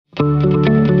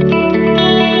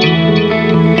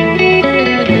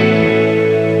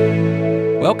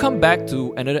back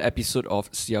to another episode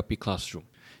of CLP Classroom.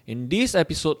 In this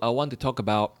episode, I want to talk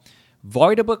about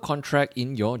voidable contract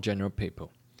in your general paper.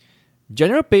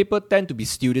 General paper tend to be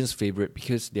students' favorite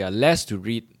because they are less to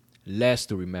read, less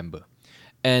to remember.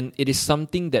 And it is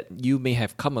something that you may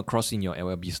have come across in your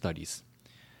LLB studies.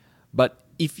 But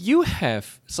if you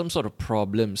have some sort of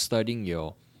problem studying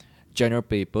your general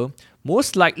paper,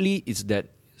 most likely it's that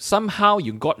somehow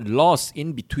you got lost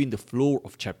in between the flow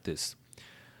of chapters.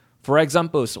 For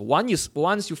example,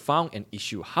 once you found an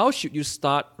issue, how should you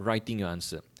start writing your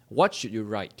answer? What should you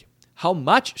write? How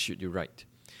much should you write?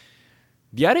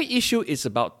 The other issue is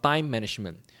about time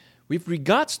management. With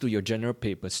regards to your general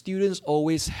paper, students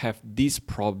always have this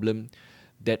problem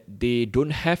that they don't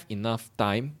have enough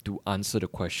time to answer the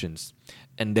questions.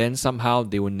 And then somehow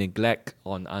they will neglect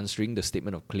on answering the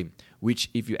statement of claim,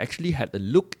 which if you actually had a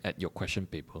look at your question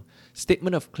paper,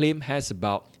 statement of claim has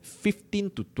about 15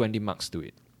 to 20 marks to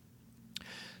it.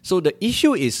 So the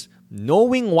issue is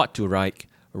knowing what to write,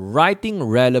 writing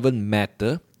relevant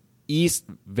matter is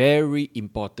very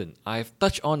important. I've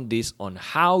touched on this on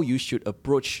how you should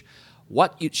approach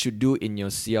what you should do in your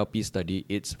CLP study.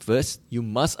 It's first, you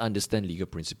must understand legal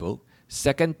principle.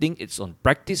 Second thing, it's on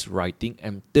practice writing.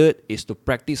 And third is to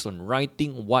practice on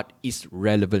writing what is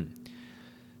relevant.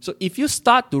 So if you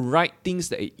start to write things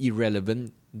that are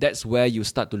irrelevant, that's where you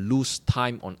start to lose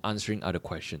time on answering other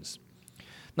questions.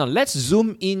 Now, let's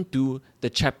zoom into the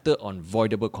chapter on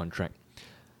voidable contract.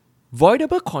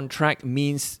 Voidable contract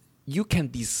means you can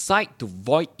decide to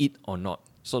void it or not,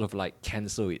 sort of like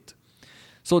cancel it.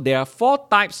 So there are 4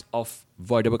 types of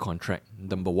voidable contract.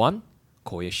 Number 1,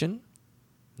 coercion.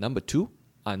 Number 2,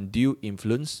 undue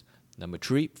influence. Number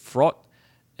 3, fraud.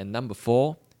 And number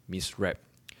 4, misrep.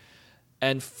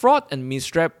 And fraud and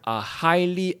misrep are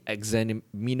highly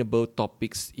examinable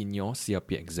topics in your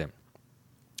CLP exam.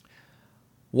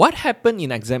 What happened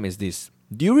in exam is this.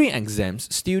 During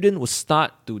exams, students will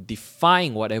start to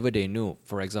define whatever they know.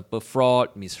 For example, fraud,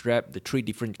 misrep, the 3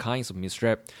 different kinds of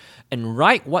misrep, and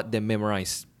write what they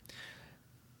memorize.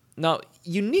 Now,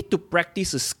 you need to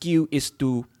practice a skill is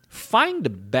to find the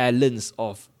balance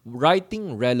of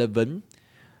writing relevant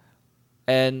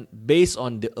and based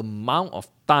on the amount of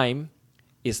time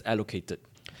is allocated.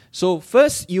 So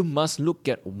first, you must look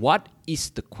at what is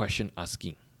the question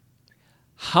asking.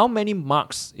 How many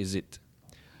marks is it?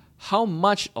 How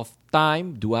much of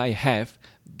time do I have?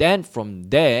 Then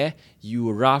from there, you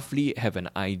roughly have an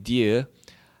idea.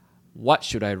 What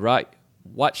should I write?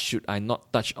 What should I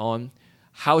not touch on?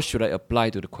 How should I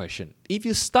apply to the question? If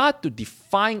you start to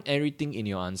define everything in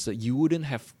your answer, you wouldn't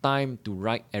have time to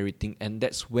write everything. And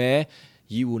that's where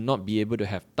you will not be able to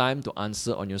have time to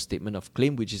answer on your statement of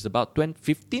claim, which is about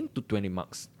 15 to 20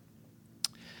 marks.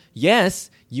 Yes,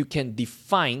 you can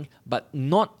define, but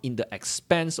not in the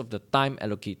expense of the time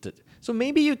allocated. So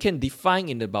maybe you can define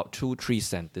in about 2-3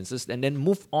 sentences and then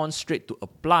move on straight to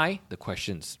apply the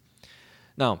questions.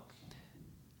 Now,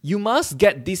 you must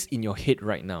get this in your head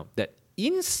right now, that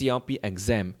in CLP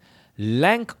exam,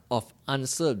 length of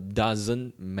answer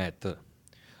doesn't matter.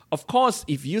 Of course,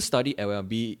 if you study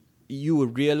LLB, you will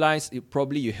realize,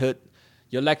 you heard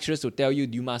your lecturers will tell you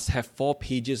you must have 4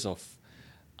 pages of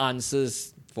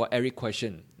answers for every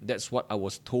question. That's what I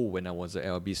was told when I was an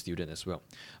LLB student as well.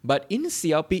 But in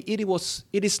CLP,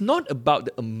 it is not about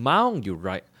the amount you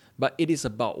write, but it is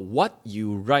about what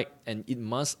you write, and it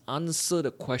must answer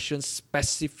the question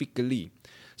specifically.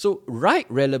 So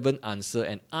write relevant answer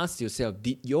and ask yourself,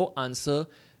 did your answer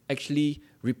actually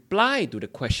reply to the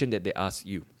question that they asked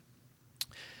you?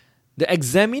 The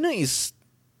examiner is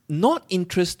not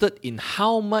interested in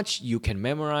how much you can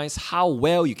memorize, how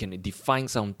well you can define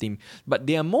something, but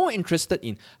they are more interested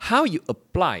in how you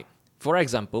apply. For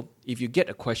example, if you get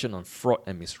a question on fraud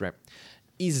and misrep,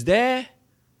 is there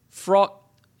fraud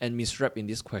and misrep in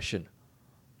this question?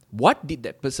 What did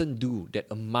that person do that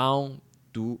amount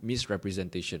to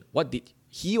misrepresentation? What did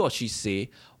he or she say?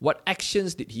 What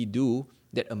actions did he do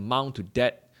that amount to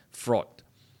that fraud?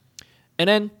 And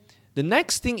then the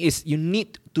next thing is you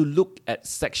need to look at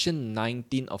Section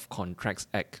 19 of Contracts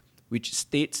Act, which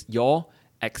states your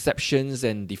exceptions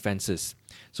and defenses.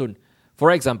 So,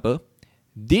 for example,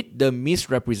 did the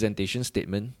misrepresentation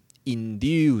statement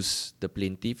induce the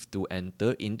plaintiff to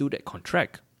enter into that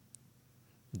contract?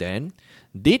 Then,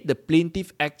 did the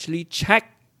plaintiff actually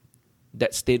check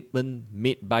that statement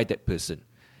made by that person?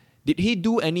 Did he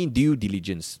do any due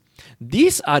diligence?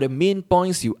 These are the main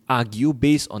points you argue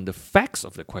based on the facts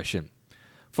of the question.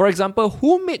 For example,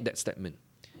 who made that statement?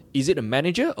 Is it a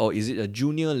manager or is it a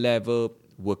junior level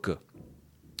worker?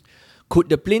 Could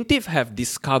the plaintiff have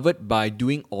discovered by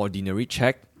doing ordinary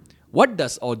check? What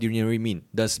does ordinary mean?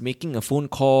 Does making a phone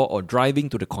call or driving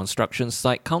to the construction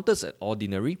site count as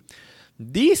ordinary?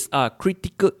 These are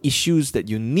critical issues that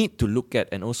you need to look at,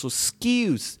 and also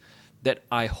skills that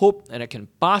I hope and I can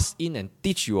pass in and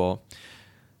teach you all,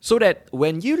 so that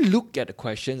when you look at the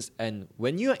questions and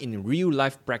when you are in real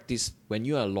life practice, when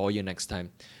you are a lawyer next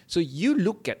time, so you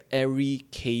look at every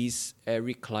case,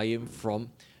 every client from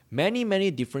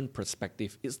many different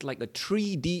perspectives. It's like a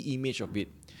 3D image of it.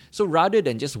 So rather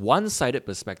than just one-sided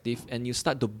perspective, and you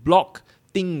start to block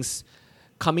things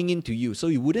coming into you, so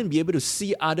you wouldn't be able to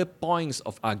see other points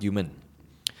of argument.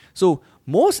 So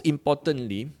most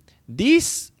importantly,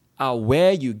 these are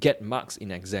where you get marks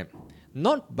in exam.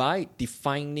 Not by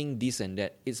defining this and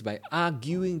that, it's by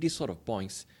arguing these sort of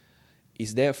points.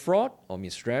 Is there fraud or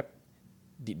misrep?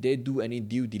 Did they do any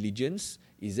due diligence?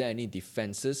 Is there any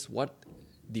defenses? What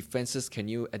defenses can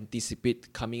you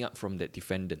anticipate coming up from that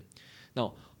defendant?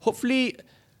 Now, hopefully,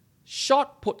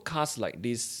 short podcasts like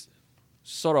this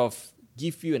sort of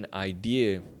give you an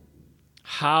idea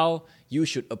how you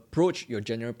should approach your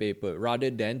general paper rather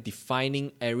than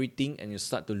defining everything and you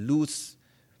start to lose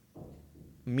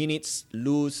minutes,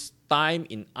 lose time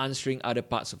in answering other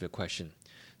parts of your question.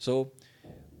 So,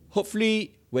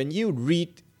 hopefully, when you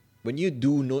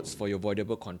do notes for your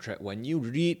voidable contract, when you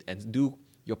read and do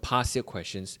your past year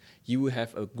questions, you will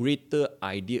have a greater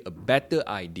idea, a better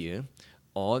idea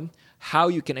on how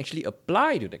you can actually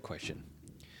apply to that question.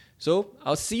 So,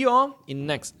 I'll see you all in the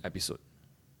next episode.